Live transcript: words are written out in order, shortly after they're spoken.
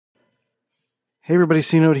Hey everybody,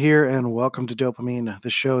 C Note here, and welcome to Dopamine, the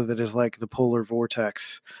show that is like the polar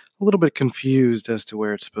vortex. A little bit confused as to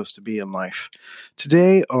where it's supposed to be in life.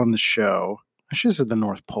 Today on the show, I should have said the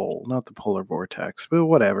North Pole, not the polar vortex, but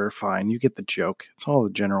whatever, fine, you get the joke. It's all the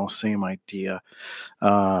general same idea.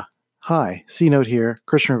 Hi, C Note here,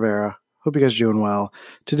 Christian Rivera. Hope you guys are doing well.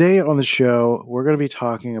 Today on the show, we're going to be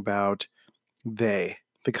talking about they,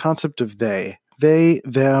 the concept of they,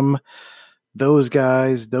 them, those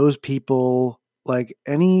guys, those people, like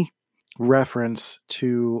any reference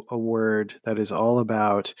to a word that is all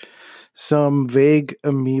about some vague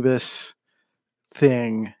amoebus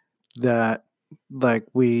thing that like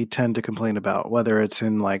we tend to complain about, whether it's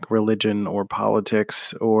in like religion or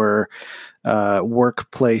politics or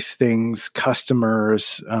workplace things,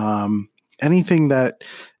 customers, anything that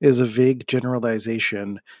is a vague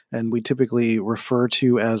generalization and we typically refer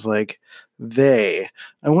to as like they.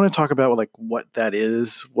 I want to talk about like what that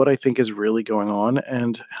is, what I think is really going on,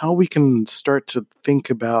 and how we can start to think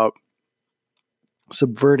about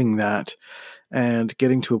subverting that and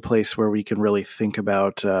getting to a place where we can really think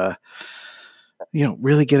about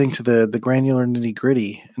really getting to the granular nitty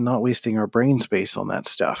gritty and not wasting our brain space on that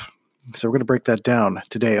stuff. So we're going to break that down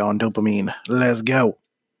today on Dopamine. Let's go.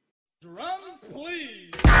 Drums, please.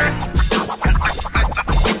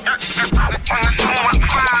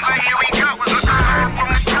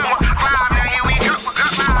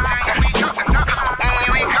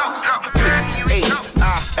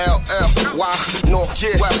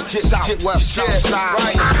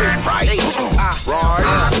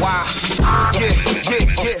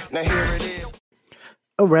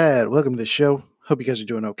 All right, welcome to the show. Hope you guys are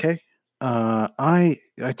doing okay. I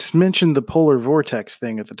just mentioned the polar vortex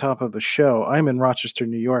thing at the top of the show. I'm in Rochester,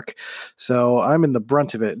 New York, so I'm in the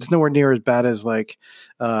brunt of it. It's nowhere near as bad as like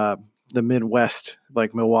the Midwest,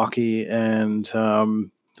 like Milwaukee and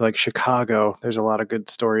like Chicago. There's a lot of good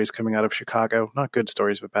stories coming out of Chicago. Not good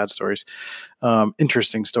stories, but bad stories.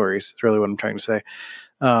 Interesting stories is really what I'm trying to say.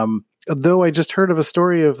 Though I just heard of a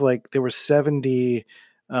story of like there were 70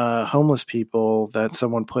 homeless people that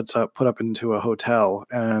someone put up into a hotel,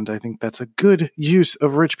 and I think that's a good use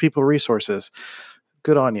of rich people resources.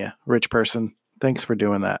 Good on you, rich person. Thanks for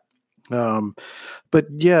doing that. But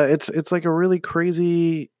yeah, it's like a really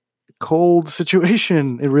crazy cold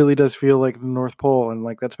situation. It really does feel like the North Pole, and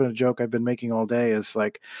like that's been a joke I've been making all day. Is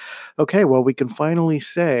like, okay, well, we can finally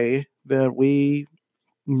say that we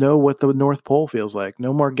know what the North Pole feels like.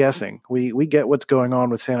 No more guessing. We get what's going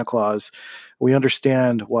on with Santa Claus. We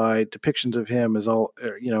understand why depictions of him is all,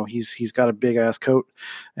 he's got a big ass coat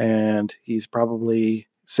and he's probably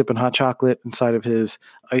sipping hot chocolate inside of his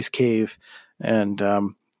ice cave and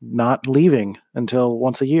not leaving until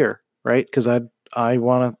once a year, right? Because I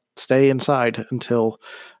want to stay inside until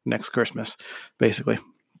next Christmas, basically.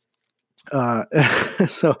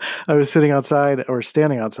 So I was standing outside,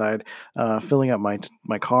 filling up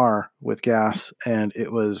my car with gas, and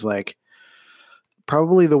it was like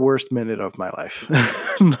probably the worst minute of my life.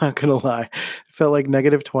 I'm not gonna lie. It felt like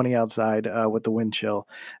 -20 outside with the wind chill,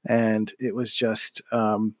 and it was just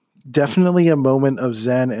definitely a moment of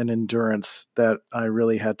zen and endurance that I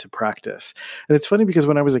really had to practice. And it's funny because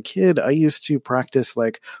when I was a kid, I used to practice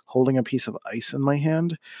like holding a piece of ice in my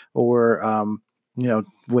hand or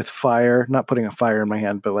with fire, not putting a fire in my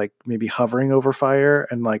hand, but like maybe hovering over fire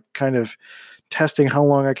and like kind of testing how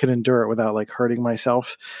long I could endure it without like hurting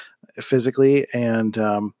myself physically and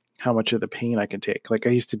how much of the pain I can take. Like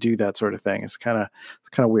I used to do that sort of thing. It's kind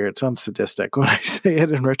of weird. It sounds sadistic when I say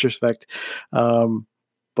it in retrospect.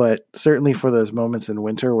 But certainly for those moments in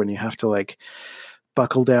winter when you have to like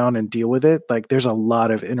buckle down and deal with it, like there's a lot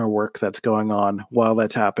of inner work that's going on while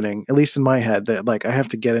that's happening, at least in my head, that like I have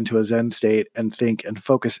to get into a zen state and think and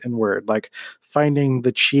focus inward, like finding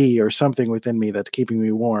the chi or something within me that's keeping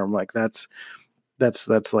me warm. Like that's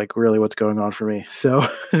like really what's going on for me. So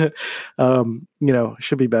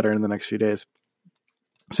should be better in the next few days.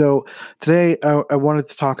 So today I wanted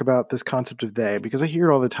to talk about this concept of they, because I hear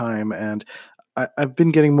it all the time and I've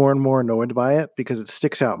been getting more and more annoyed by it because it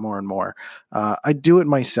sticks out more and more. I do it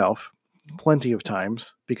myself plenty of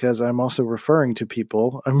times because I'm also referring to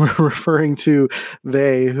people. I'm referring to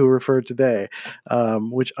they who refer to they,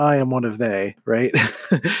 which I am one of they, right?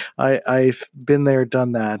 I've been there,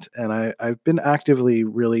 done that, and I've been actively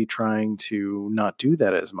really trying to not do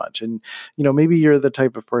that as much. And, maybe you're the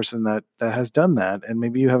type of person that has done that, and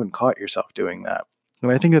maybe you haven't caught yourself doing that.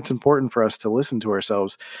 And I think it's important for us to listen to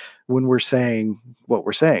ourselves when we're saying what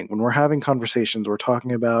we're saying. When we're having conversations, we're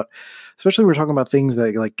talking about things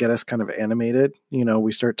that like get us kind of animated.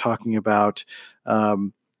 We start talking about,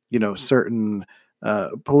 certain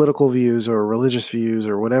political views or religious views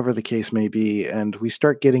or whatever the case may be, and we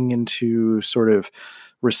start getting into sort of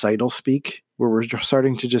recital speak, where we're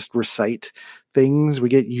starting to just recite things. We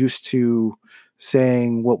get used to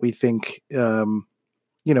saying what we think,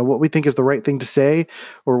 what we think is the right thing to say,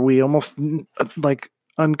 or we almost like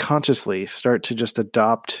unconsciously start to just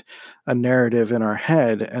adopt a narrative in our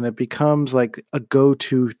head, and it becomes like a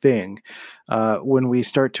go-to thing when we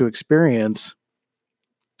start to experience,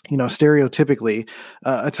 stereotypically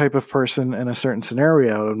a type of person in a certain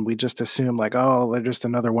scenario, and we just assume like, oh, they're just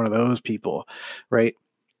another one of those people, right?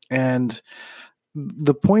 And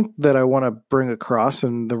the point that I want to bring across,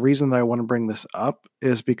 and the reason that I want to bring this up,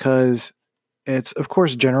 is because it's, of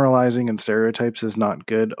course, generalizing and stereotypes is not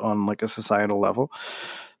good on like a societal level,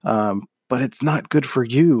 but it's not good for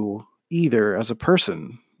you either as a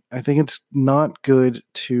person. I think it's not good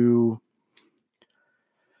to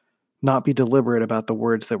not be deliberate about the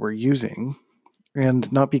words that we're using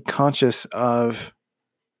and not be conscious of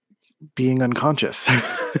being unconscious.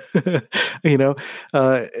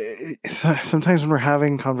 Sometimes when we're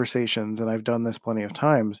having conversations, and I've done this plenty of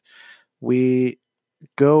times, we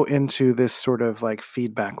go into this sort of like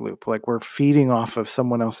feedback loop. Like we're feeding off of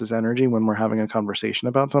someone else's energy when we're having a conversation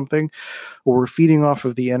about something, or we're feeding off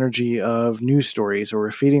of the energy of news stories, or we're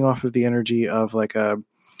feeding off of the energy of like a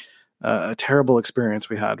terrible experience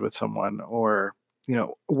we had with someone, or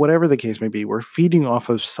whatever the case may be. We're feeding off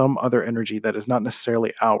of some other energy that is not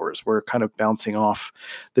necessarily ours. We're kind of bouncing off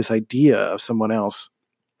this idea of someone else,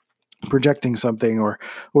 projecting something, or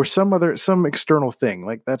some external thing.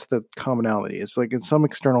 Like that's the commonality. It's like it's some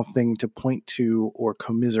external thing to point to or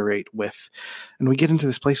commiserate with. And we get into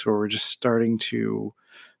this place where we're just starting to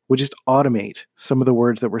just automate some of the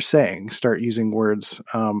words that we're saying, start using words.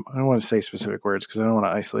 I don't want to say specific words because I don't want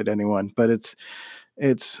to isolate anyone, but it's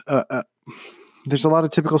there's a lot of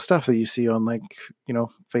typical stuff that you see on like,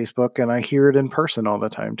 Facebook, and I hear it in person all the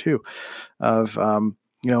time too, of,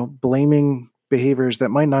 blaming behaviors that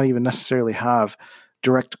might not even necessarily have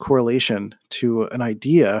direct correlation to an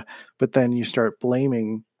idea, but then you start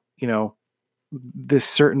blaming, this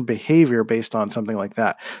certain behavior based on something like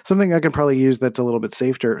that. Something I could probably use that's a little bit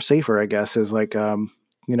safer, I guess, is like,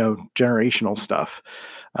 generational stuff.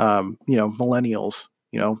 Millennials,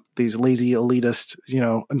 these lazy elitist,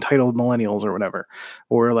 entitled millennials or whatever,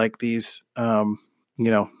 or like these,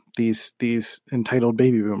 these entitled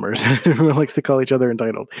baby boomers who likes to call each other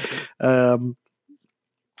entitled.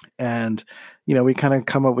 And, we kind of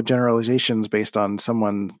come up with generalizations based on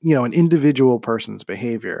someone, an individual person's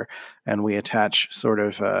behavior. And we attach sort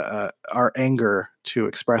of our anger to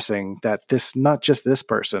expressing that not just this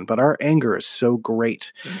person, but our anger is so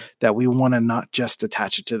great that we want to not just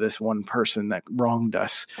attach it to this one person that wronged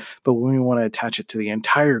us, but we want to attach it to the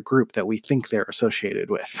entire group that we think they're associated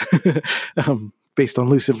with. Based on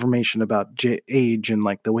loose information about age and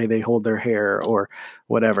like the way they hold their hair or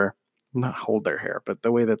whatever. Not hold their hair, but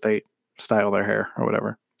the way that they style their hair or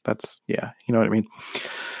whatever. That's, yeah, you know what I mean?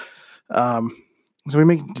 So we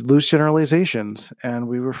make loose generalizations and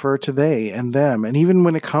we refer to they and them. And even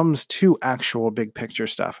when it comes to actual big picture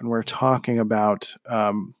stuff, and we're talking about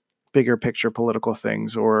bigger picture political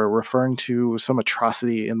things or referring to some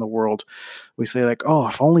atrocity in the world, we say like, oh,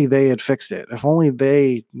 if only they had fixed it. If only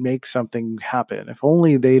they make something happen. If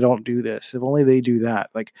only they don't do this. If only they do that.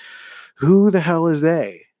 Like, who the hell is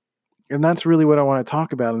they? And that's really what I want to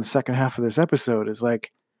talk about in the second half of this episode, is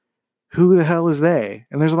like, who the hell is they?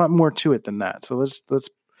 And there's a lot more to it than that. So let's I'm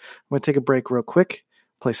going to take a break real quick,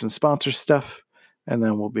 play some sponsor stuff, and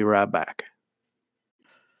then we'll be right back.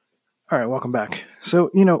 All right, welcome back.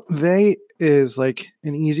 So, they is like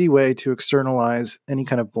an easy way to externalize any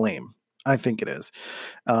kind of blame. I think it is,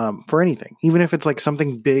 for anything, even if it's like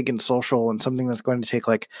something big and social and something that's going to take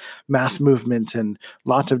like mass movement and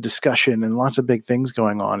lots of discussion and lots of big things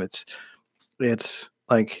going on. It's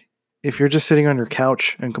like, if you're just sitting on your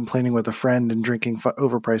couch and complaining with a friend and drinking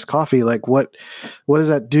overpriced coffee, like what does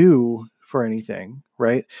that do for anything?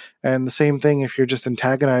 Right. And the same thing, if you're just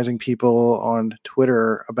antagonizing people on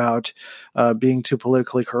Twitter about being too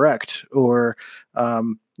politically correct, or,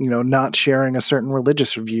 not sharing a certain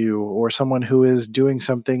religious view, or someone who is doing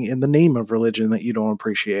something in the name of religion that you don't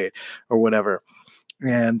appreciate or whatever.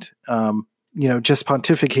 And, just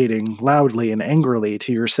pontificating loudly and angrily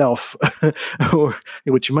to yourself, or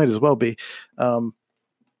which you might as well be,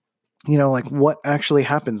 like what actually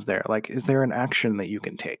happens there? Like, is there an action that you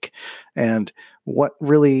can take? And what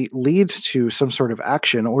really leads to some sort of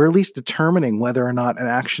action, or at least determining whether or not an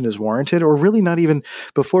action is warranted, or really not even,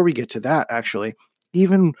 before we get to that, actually,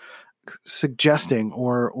 even suggesting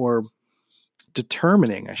or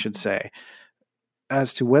determining, I should say,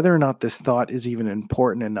 as to whether or not this thought is even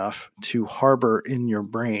important enough to harbor in your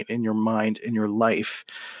brain, in your mind, in your life,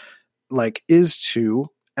 like, is to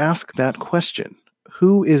ask that question.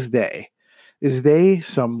 Who is they? Is they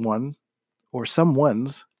someone or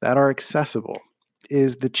someones that are accessible?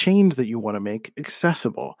 Is the change that you want to make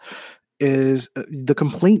accessible? Is the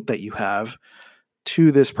complaint that you have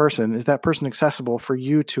to this person, is that person accessible for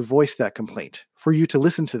you to voice that complaint, for you to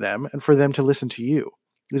listen to them, and for them to listen to you?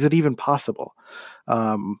 Is it even possible?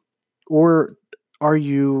 Or are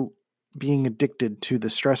you being addicted to the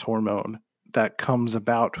stress hormone that comes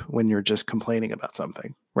about when you're just complaining about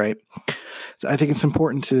something, right? So I think it's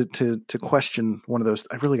important to question one of those.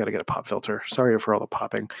 I really got to get a pop filter. Sorry for all the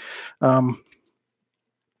popping.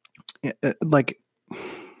 Like,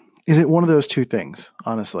 is it one of those two things,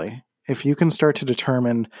 honestly? If you can start to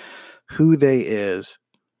determine who they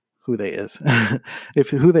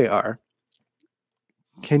are,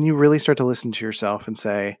 can you really start to listen to yourself and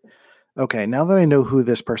say, okay, now that I know who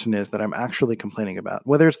this person is that I'm actually complaining about,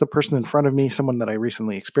 whether it's the person in front of me, someone that I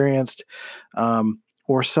recently experienced,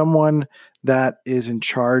 or someone that is in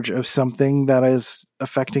charge of something that is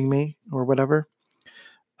affecting me or whatever,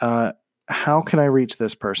 how can I reach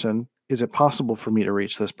this person? Is it possible for me to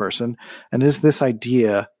reach this person? And is this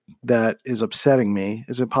idea that is upsetting me,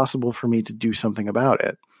 is it possible for me to do something about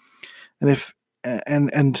it? And if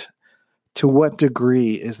and to what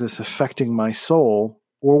degree is this affecting my soul,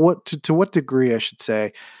 or to what degree, I should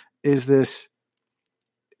say,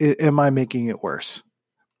 am I making it worse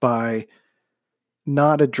by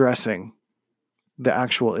not addressing the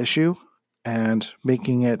actual issue and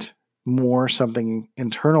making it more something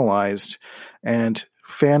internalized and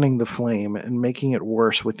fanning the flame and making it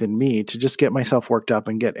worse within me to just get myself worked up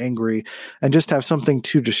and get angry and just have something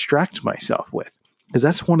to distract myself with? Because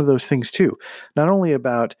that's one of those things too, not only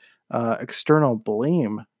about external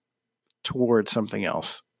blame towards something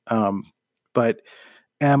else, but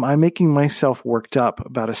am I making myself worked up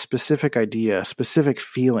about a specific idea, a specific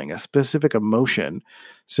feeling, a specific emotion,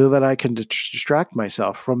 so that I can distract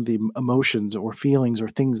myself from the emotions or feelings or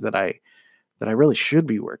things that I really should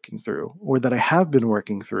be working through, or that I have been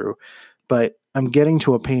working through, but I'm getting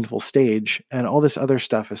to a painful stage and all this other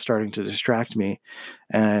stuff is starting to distract me.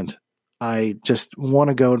 And I just want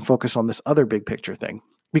to go and focus on this other big picture thing.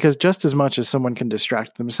 Because just as much as someone can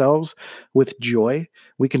distract themselves with joy,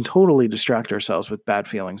 we can totally distract ourselves with bad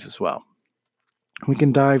feelings as well. We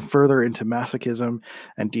can dive further into masochism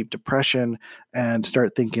and deep depression and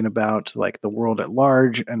start thinking about like the world at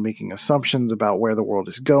large and making assumptions about where the world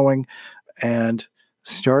is going, and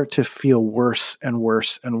start to feel worse and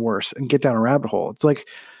worse and worse and get down a rabbit hole. It's like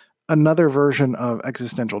another version of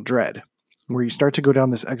existential dread, where you start to go down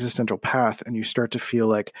this existential path and you start to feel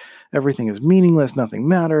like everything is meaningless, nothing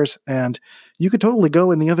matters. And you could totally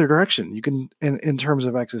go in the other direction. You can, in terms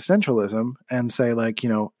of existentialism, and say like,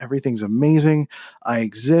 everything's amazing. I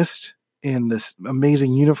exist in this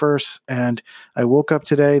amazing universe. And I woke up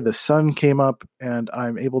today, the sun came up, and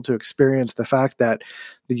I'm able to experience the fact that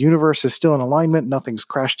the universe is still in alignment. Nothing's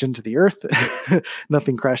crashed into the earth.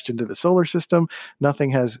 Nothing crashed into the solar system.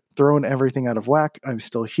 Nothing has thrown everything out of whack. I'm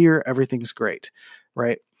still here. Everything's great,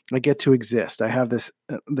 right? I get to exist. I have this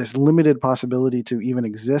limited possibility to even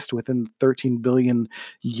exist within the 13 billion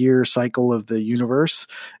year cycle of the universe.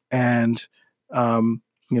 And,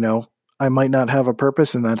 I might not have a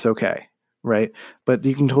purpose, and that's okay. Right. But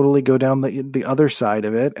you can totally go down the other side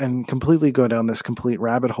of it and completely go down this complete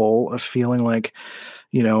rabbit hole of feeling like,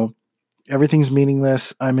 everything's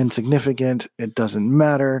meaningless. I'm insignificant. It doesn't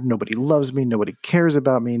matter. Nobody loves me. Nobody cares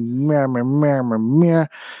about me. Meh, meh, meh, meh, meh,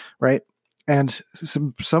 right. And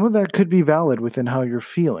some of that could be valid within how you're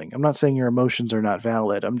feeling. I'm not saying your emotions are not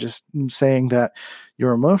valid. I'm just saying that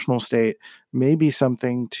your emotional state may be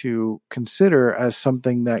something to consider as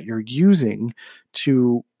something that you're using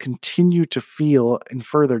to continue to feel in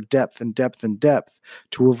further depth and depth and depth,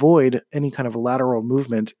 to avoid any kind of lateral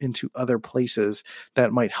movement into other places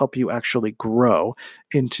that might help you actually grow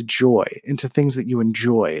into joy, into things that you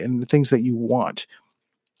enjoy and things that you want.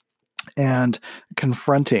 And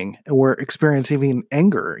confronting or experiencing even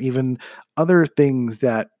anger, even other things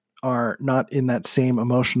that are not in that same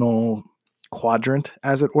emotional quadrant,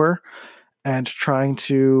 as it were, and trying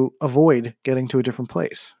to avoid getting to a different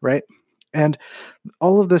place, right? And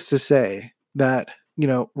all of this to say that,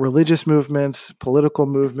 religious movements, political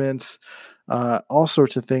movements, all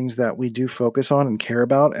sorts of things that we do focus on and care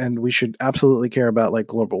about, and we should absolutely care about, like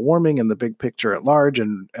global warming and the big picture at large,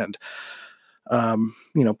 and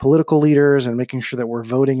political leaders, and making sure that we're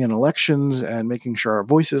voting in elections and making sure our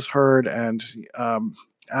voice is heard. And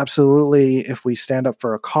absolutely, if we stand up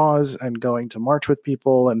for a cause and going to march with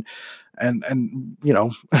people and and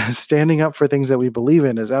standing up for things that we believe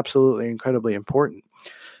in is absolutely incredibly important.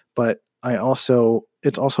 But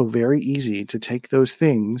it's also very easy to take those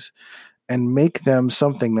things and make them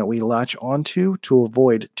something that we latch onto to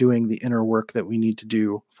avoid doing the inner work that we need to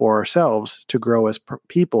do for ourselves to grow as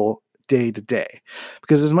people day to day.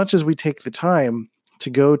 Because as much as we take the time to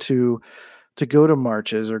go to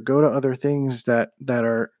marches or go to other things that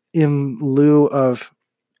are in lieu of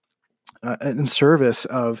in service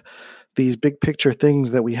of these big picture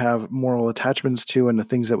things that we have moral attachments to, and the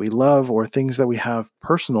things that we love, or things that we have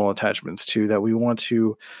personal attachments to that we want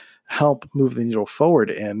to help move the needle forward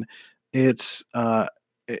in, it's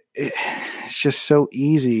just so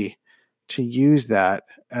easy to use that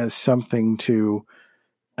as something to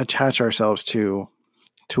attach ourselves to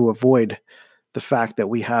avoid the fact that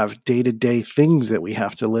we have day-to-day things that we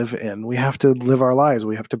have to live in. We have to live our lives.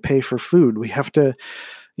 We have to pay for food. We have to,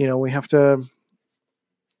 a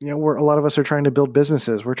lot of us are trying to build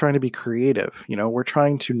businesses. We're trying to be creative. We're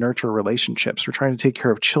trying to nurture relationships. We're trying to take care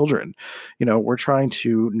of children. We're trying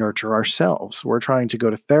to nurture ourselves. We're trying to go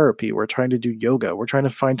to therapy. We're trying to do yoga. We're trying to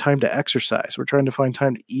find time to exercise. We're trying to find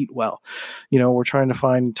time to eat well. We're trying to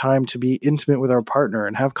find time to be intimate with our partner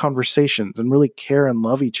and have conversations and really care and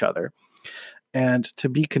love each other. And to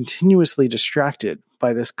be continuously distracted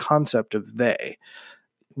by this concept of they,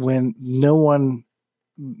 when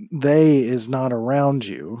they is not around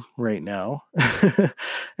you right now,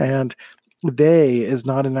 and they is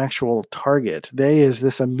not an actual target. They is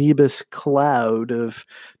this amoebus cloud of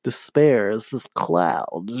despair. It's this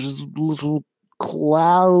cloud, this little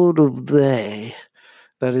cloud of they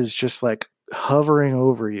that is just like hovering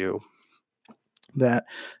over you, that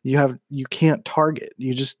you can't target.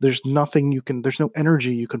 There's no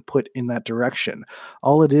energy you can put in that direction.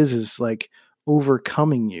 All it is like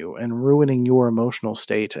overcoming you and ruining your emotional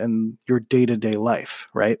state and your day-to-day life,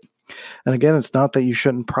 right? And again, it's not that you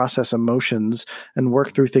shouldn't process emotions and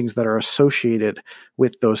work through things that are associated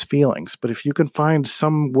with those feelings, but if you can find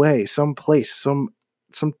some way, some place, some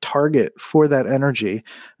target for that energy,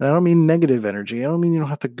 and I don't mean negative energy. I don't mean you don't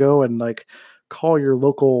have to go and like call your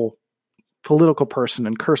local political person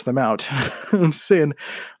and curse them out. I'm saying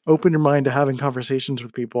open your mind to having conversations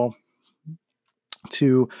with people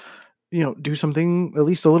to, do something at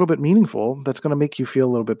least a little bit meaningful that's going to make you feel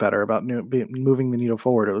a little bit better about moving the needle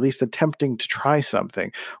forward, or at least attempting to try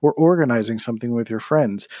something, or organizing something with your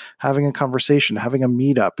friends, having a conversation, having a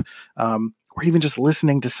meetup, or even just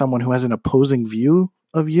listening to someone who has an opposing view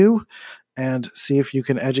of you, and see if you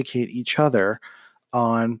can educate each other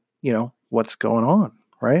on, what's going on,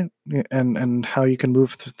 right? And how you can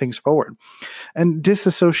move things forward. And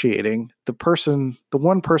disassociating the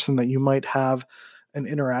one person that you might have an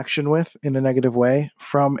interaction with in a negative way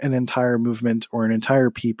from an entire movement or an entire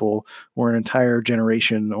people or an entire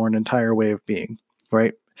generation or an entire way of being,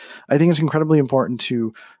 right? I think it's incredibly important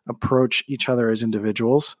to approach each other as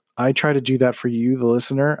individuals. I try to do that for you, the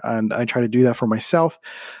listener, and I try to do that for myself.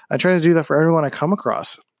 I try to do that for everyone I come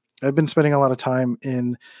across. I've been spending a lot of time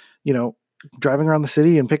in, driving around the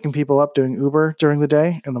city and picking people up doing Uber during the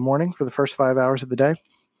day in the morning for the first 5 hours of the day.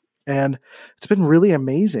 And it's been really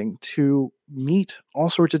amazing to meet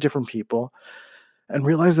all sorts of different people and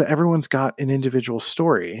realize that everyone's got an individual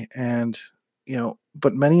story. And,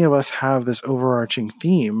 but many of us have this overarching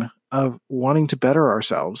theme of wanting to better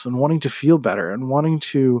ourselves and wanting to feel better and wanting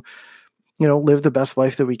to, live the best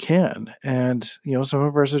life that we can. And, some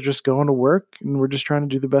of us are just going to work and we're just trying to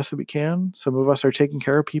do the best that we can. Some of us are taking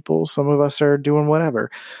care of people. Some of us are doing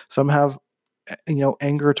whatever. Some have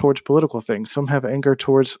anger towards political things. Some have anger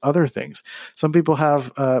towards other things. Some people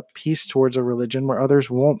have peace towards a religion where others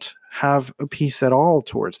won't have a peace at all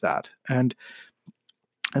towards that. And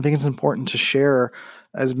I think it's important to share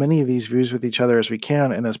as many of these views with each other as we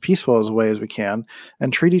can in as peaceful as a way as we can,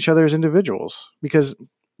 and treat each other as individuals. Because,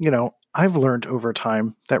 I've learned over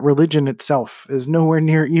time that religion itself is nowhere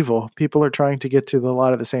near evil. People are trying to get to a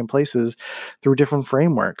lot of the same places through different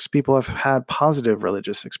frameworks. People have had positive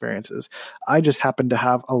religious experiences. I just happen to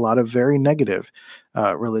have a lot of very negative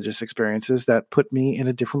religious experiences that put me in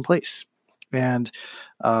a different place. And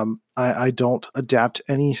I don't adapt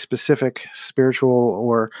any specific spiritual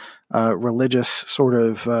or religious sort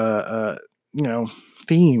of,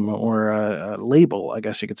 theme or label, I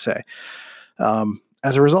guess you could say,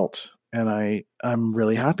 as a result. And I'm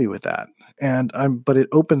really happy with that. But it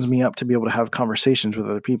opens me up to be able to have conversations with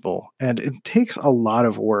other people. And it takes a lot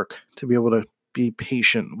of work to be able to be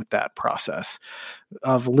patient with that process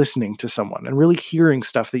of listening to someone and really hearing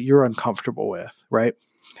stuff that you're uncomfortable with, right?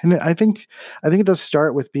 And I think it does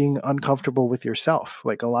start with being uncomfortable with yourself.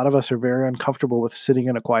 Like a lot of us are very uncomfortable with sitting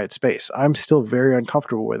in a quiet space. I'm still very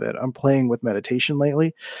uncomfortable with it. I'm playing with meditation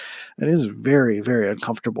lately. It is very, very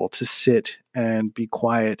uncomfortable to sit and be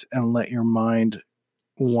quiet and let your mind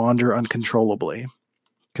wander uncontrollably,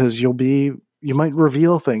 because you might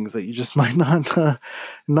reveal things that you just might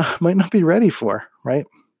might not be ready for, right?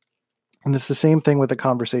 And it's the same thing with a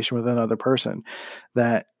conversation with another person,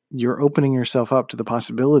 that you're opening yourself up to the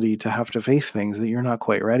possibility to have to face things that you're not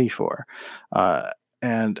quite ready for.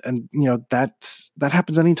 And that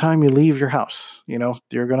happens anytime you leave your house.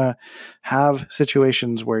 You're going to have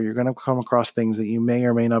situations where you're going to come across things that you may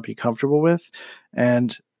or may not be comfortable with,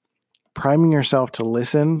 and priming yourself to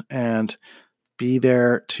listen and be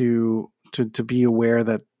there to be aware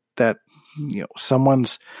that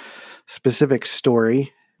someone's specific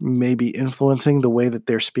story may be influencing the way that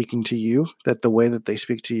they're speaking to you, that the way that they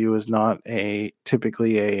speak to you is not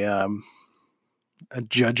typically a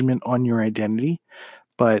judgment on your identity,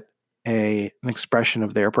 but an expression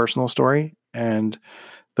of their personal story and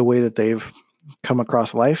the way that they've come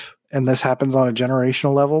across life. And this happens on a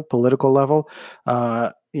generational level, political level,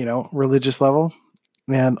 religious level,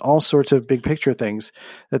 and all sorts of big picture things.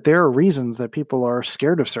 That there are reasons that people are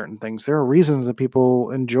scared of certain things. There are reasons that people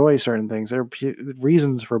enjoy certain things. There are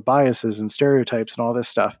reasons for biases and stereotypes and all this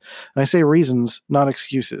stuff. And I say reasons, not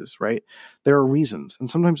excuses, right? There are reasons. And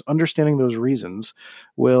sometimes understanding those reasons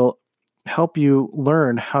will help you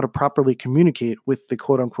learn how to properly communicate with the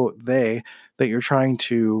quote unquote they that you're trying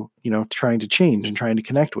to change and trying to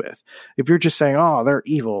connect with. If you're just saying, oh, they're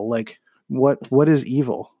evil, like what is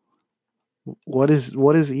evil? What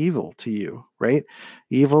is evil to you, right?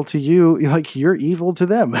 Evil to you, like you're evil to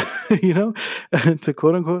them, to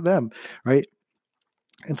quote unquote them, right?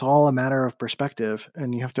 It's all a matter of perspective,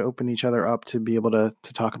 and you have to open each other up to be able to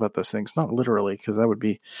talk about those things. Not literally, because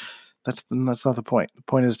that's not the point. The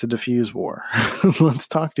point is to diffuse war. Let's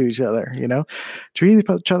talk to each other, treat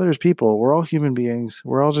each other as people. We're all human beings.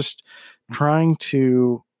 We're all just trying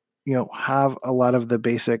to have a lot of the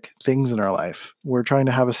basic things in our life. We're trying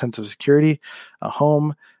to have a sense of security, a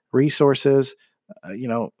home, resources,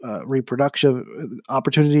 reproduction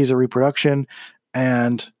opportunities of reproduction,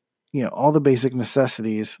 and all the basic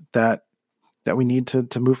necessities that we need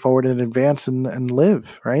to move forward and advance and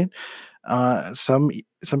live, right? Some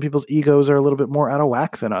people's egos are a little bit more out of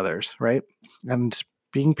whack than others, right? And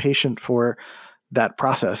being patient for that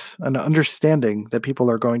process and understanding that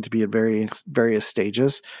people are going to be at various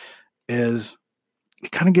stages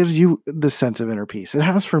it kind of gives you the sense of inner peace. It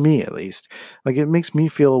has for me, at least. Like, it makes me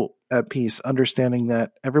feel at peace understanding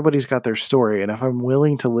that everybody's got their story. And if I'm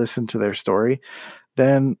willing to listen to their story,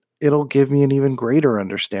 then it'll give me an even greater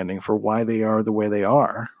understanding for why they are the way they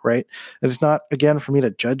are, right? And it's not, again, for me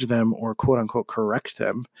to judge them or quote unquote correct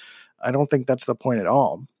them. I don't think that's the point at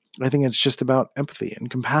all. I think it's just about empathy and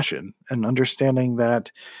compassion and understanding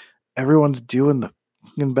that everyone's doing the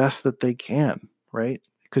best that they can, right?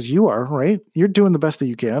 Because you are, right? You're doing the best that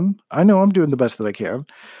you can. I know I'm doing the best that I can.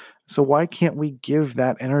 So why can't we give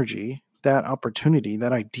that energy, that opportunity,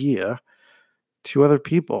 that idea to other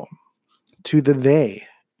people, to the they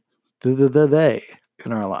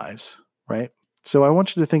in our lives, right? So I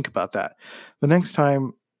want you to think about that. The next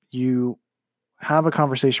time you have a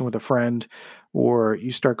conversation with a friend, or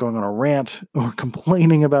you start going on a rant or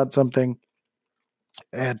complaining about something,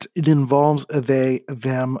 and it involves they,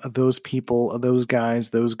 them, those people, those guys,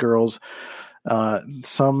 those girls,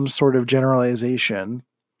 some sort of generalization,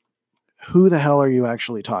 who the hell are you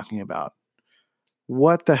actually talking about?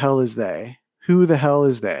 What the hell is they? Who the hell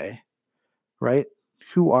is they? Right?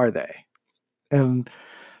 Who are they? And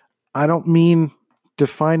I don't mean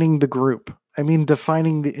defining the group. I mean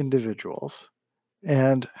defining the individuals.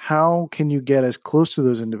 And how can you get as close to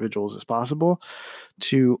those individuals as possible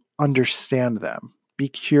to understand them? Be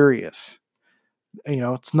curious.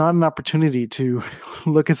 It's not an opportunity to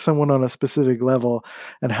look at someone on a specific level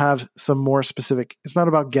and have some more specific. It's not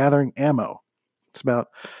about gathering ammo. It's about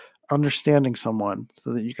understanding someone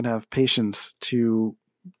so that you can have patience to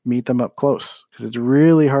meet them up close, because it's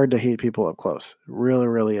really hard to hate people up close. It really,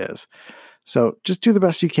 really is. So just do the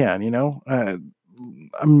best you can.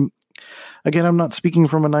 I'm not speaking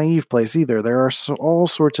from a naive place either. There are all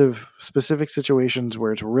sorts of specific situations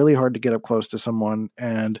where it's really hard to get up close to someone,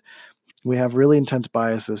 and we have really intense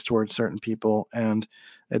biases towards certain people, and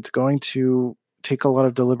it's going to take a lot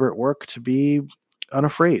of deliberate work to be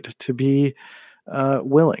unafraid, to be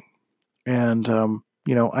willing. And,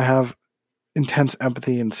 I have intense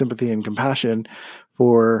empathy and sympathy and compassion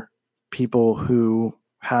for people who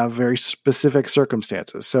have very specific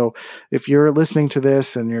circumstances. So if you're listening to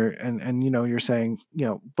this and you're saying,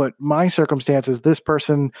 but my circumstances, this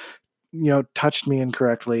person, touched me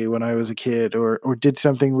incorrectly when I was a kid, or did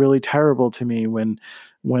something really terrible to me when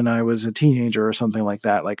I was a teenager or something like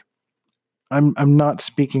that. Like I'm not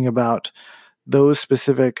speaking about those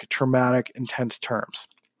specific traumatic, intense terms.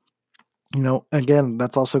 Again,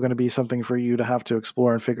 that's also going to be something for you to have to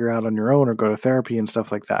explore and figure out on your own, or go to therapy and stuff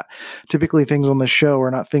like that. Typically, things on this show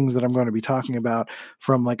are not things that I'm going to be talking about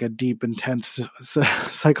from like a deep, intense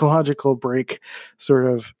psychological break sort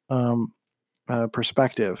of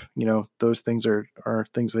perspective. Those things are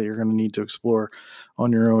things that you're going to need to explore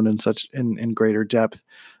on your own in greater depth,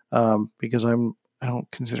 because I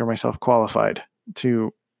don't consider myself qualified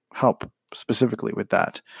to help specifically with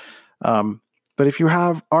that. But if you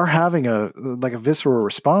are having a visceral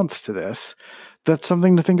response to this, that's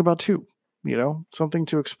something to think about too, something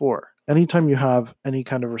to explore. Anytime you have any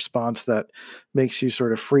kind of response that makes you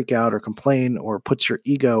sort of freak out or complain or puts your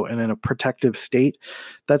ego in a protective state,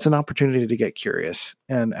 that's an opportunity to get curious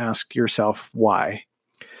and ask yourself why.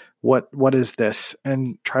 What is this?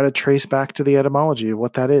 And try to trace back to the etymology of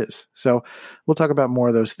what that is. So we'll talk about more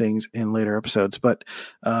of those things in later episodes. But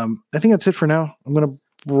I think that's it for now. I'm going to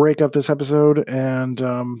break up this episode, and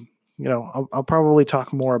I'll probably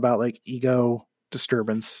talk more about like ego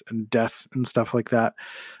disturbance and death and stuff like that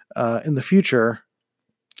in the future,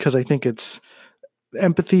 because I think it's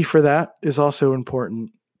empathy for that is also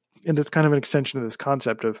important, and it's kind of an extension of this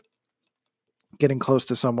concept of getting close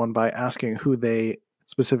to someone by asking who they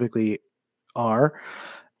specifically are,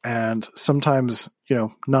 and sometimes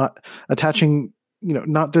not attaching,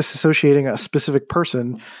 not disassociating a specific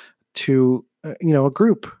person to a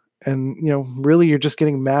group, and really you're just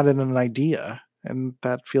getting mad at an idea, and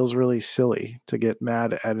that feels really silly to get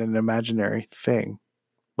mad at an imaginary thing,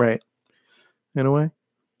 right? In a way,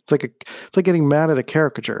 it's like getting mad at a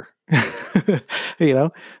caricature.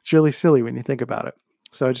 It's really silly when you think about it.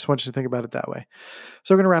 So I just want you to think about it that way.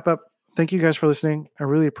 So we're going to wrap up. Thank you guys for listening. I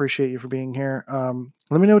really appreciate you for being here.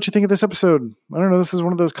 Let me know what you think of this episode. I don't know. This is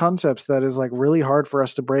one of those concepts that is like really hard for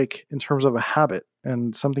us to break in terms of a habit,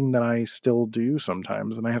 and something that I still do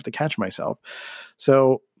sometimes, and I have to catch myself.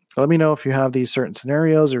 So let me know if you have these certain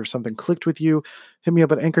scenarios or if something clicked with you. Hit me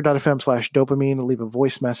up at anchor.fm/dopamine, leave a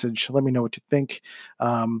voice message. Let me know what you think.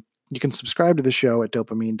 You can subscribe to the show at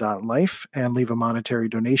dopamine.life and leave a monetary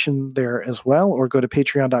donation there as well, or go to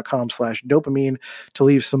patreon.com/dopamine to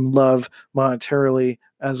leave some love monetarily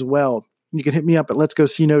as well. You can hit me up at Let's Go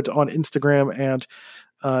C Note on Instagram and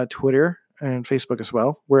Twitter and Facebook as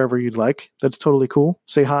well, wherever you'd like. That's totally cool.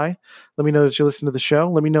 Say hi. Let me know that you listen to the show.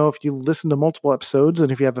 Let me know if you listen to multiple episodes,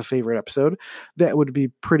 and if you have a favorite episode. That would be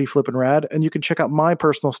pretty flippin' rad. And you can check out my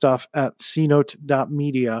personal stuff at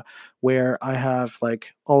cnote.media, where I have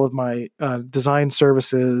like all of my design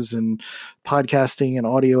services and podcasting and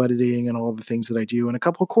audio editing and all of the things that I do, and a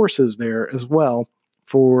couple of courses there as well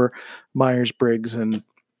for Myers-Briggs and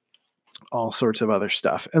all sorts of other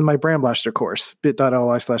stuff. And my Brand Blaster course,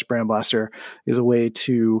 bit.ly/Brand Blaster, is a way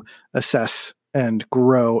to assess and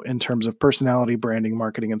grow in terms of personality, branding,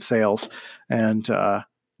 marketing, and sales. And,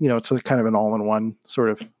 it's a kind of an all-in-one sort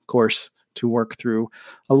of course to work through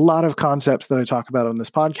a lot of concepts that I talk about on this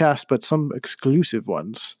podcast, but some exclusive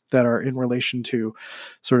ones that are in relation to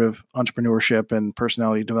sort of entrepreneurship and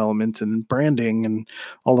personality development and branding and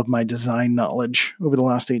all of my design knowledge over the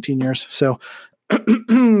last 18 years. So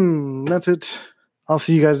that's it. I'll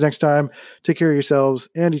see you guys next time. Take care of yourselves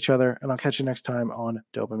and each other, and I'll catch you next time on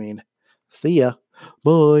Dopamine. See ya.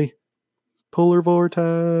 Bye. Polar Vortex.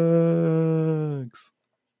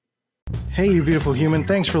 Hey, you beautiful human.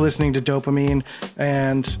 Thanks for listening to Dopamine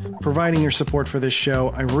and providing your support for this show.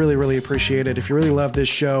 I really, really appreciate it. If you really love this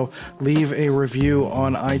show, leave a review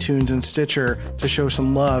on iTunes and Stitcher to show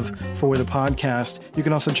some love for the podcast. You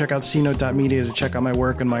can also check out cnote.media to check out my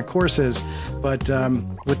work and my courses. But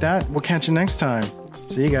with that, we'll catch you next time.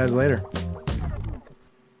 See you guys later.